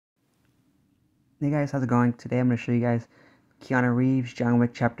Hey guys, how's it going? Today I'm going to show you guys Keanu Reeves, John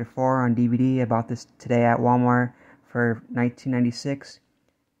Wick Chapter 4 on DVD. I bought this today at Walmart for $19.96.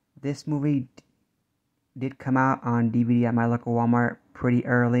 This movie did come out on DVD at my local Walmart pretty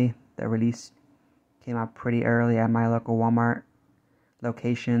early. The release came out pretty early at my local Walmart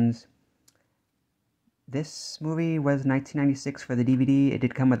locations. This movie was $19.96 for the DVD. It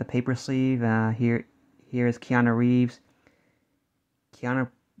did come with a paper sleeve. Here is Keanu Reeves. Keanu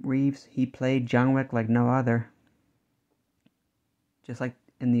Reeves, he played John Wick like no other. Just like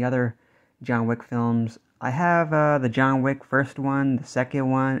in the other John Wick films. I have the John Wick first one, the second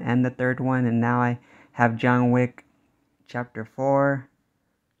one, and the third one, and now I have John Wick Chapter 4.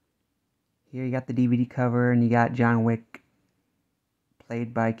 Here you got the DVD cover, and you got John Wick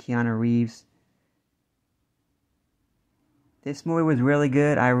played by Keanu Reeves. This movie was really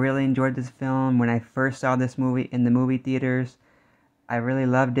good. I really enjoyed this film. When I first saw this movie in the movie theaters, I really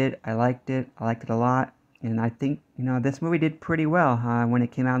loved it. I liked it a lot. And I think, this movie did pretty well when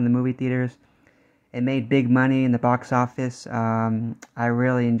it came out in the movie theaters. It made big money in the box office. I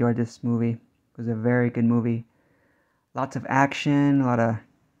really enjoyed this movie. It was a very good movie. Lots of action, a lot of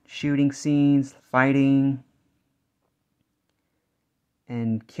shooting scenes, fighting.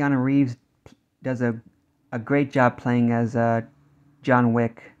 And Keanu Reeves does a great job playing as John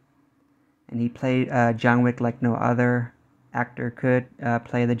Wick. And he played John Wick like no other actor could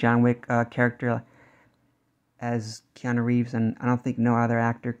play the John Wick character as Keanu Reeves, and I don't think no other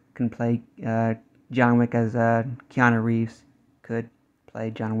actor can play John Wick as Keanu Reeves could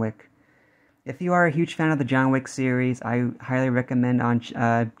play John Wick. If you are a huge fan of the John Wick series, I highly recommend on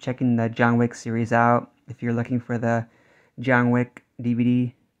checking the John Wick series out. If you're looking for the John Wick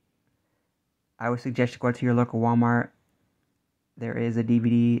DVD, I would suggest you go to your local Walmart. There is a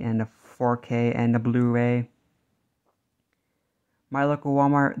DVD and a 4K and a Blu-ray. My local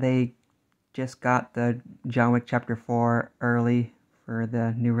Walmart, they just got the John Wick Chapter 4 early for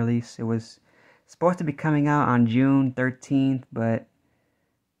the new release. It was supposed to be coming out on June 13th, but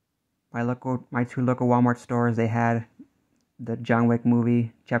my two local Walmart stores, they had the John Wick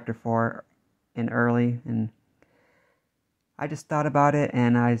movie Chapter 4 in early, and I just thought about it,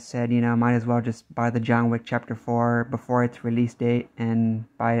 and I said, might as well just buy the John Wick Chapter 4 before its release date and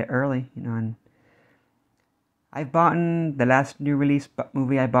buy it early, and I've bought the last new release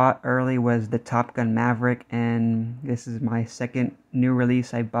movie I bought early was the Top Gun Maverick, and this is my second new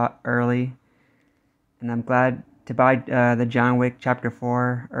release I bought early. And I'm glad to buy the John Wick Chapter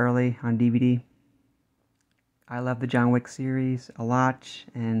 4 early on DVD. I love the John Wick series a lot,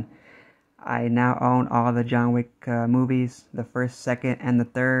 and I now own all the John Wick movies, the first, second, and the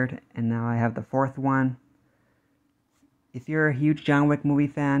third, and now I have the fourth one. If you're a huge John Wick movie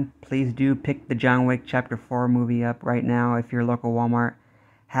fan, please do pick the John Wick Chapter 4 movie up right now if your local Walmart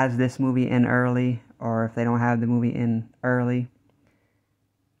has this movie in early, or if they don't have the movie in early.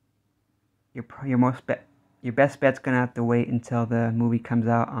 Your best bet's going to have to wait until the movie comes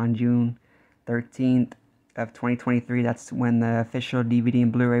out on June 13th of 2023. That's when the official DVD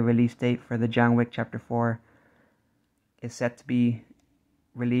and Blu-ray release date for the John Wick Chapter 4 is set to be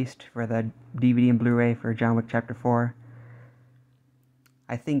released for the DVD and Blu-ray for John Wick Chapter 4.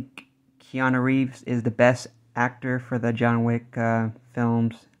 I think Keanu Reeves is the best actor for the John Wick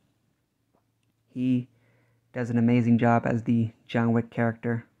films. He does an amazing job as the John Wick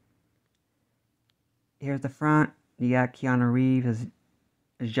character. Here's the front. You got Keanu Reeves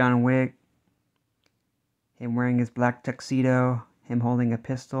as John Wick. Him wearing his black tuxedo. Him holding a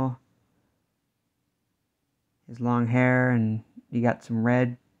pistol. His long hair, and you got some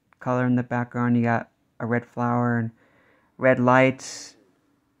red color in the background. You got a red flower and red lights.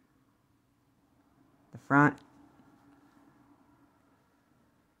 The front,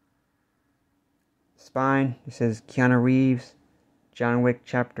 spine, it says Keanu Reeves, John Wick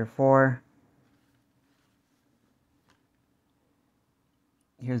Chapter 4.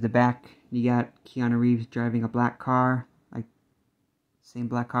 Here's the back. You got Keanu Reeves driving a black car, like same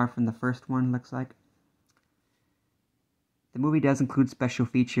black car from the first one, looks like. The movie does include special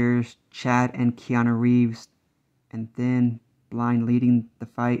features, Chad and Keanu Reeves, and then Blind leading the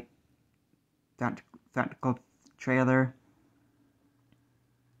fight. Tactical trailer.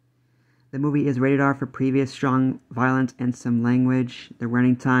 The movie is rated R for previous strong violence and some language. The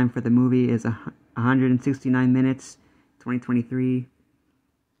running time for the movie is 169 minutes, 2023.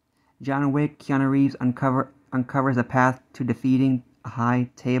 John Wick, Keanu Reeves uncovers a path to defeating a high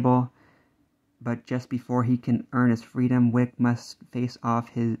table, but just before he can earn his freedom, Wick must face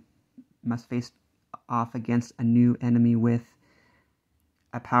off against a new enemy with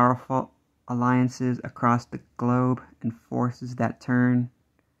a powerful alliances across the globe and forces that turn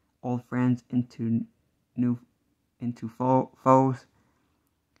old friends into foes.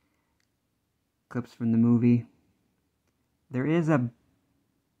 Clips from the movie. There is a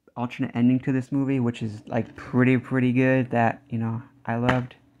alternate ending to this movie, which is like pretty good, that, you know, I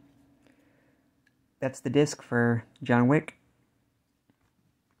loved. That's the disc for John Wick.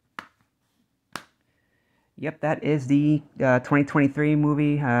 Yep, that is the 2023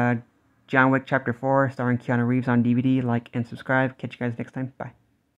 movie, John Wick Chapter 4, starring Keanu Reeves, on DVD. Like and subscribe. Catch you guys next time. Bye.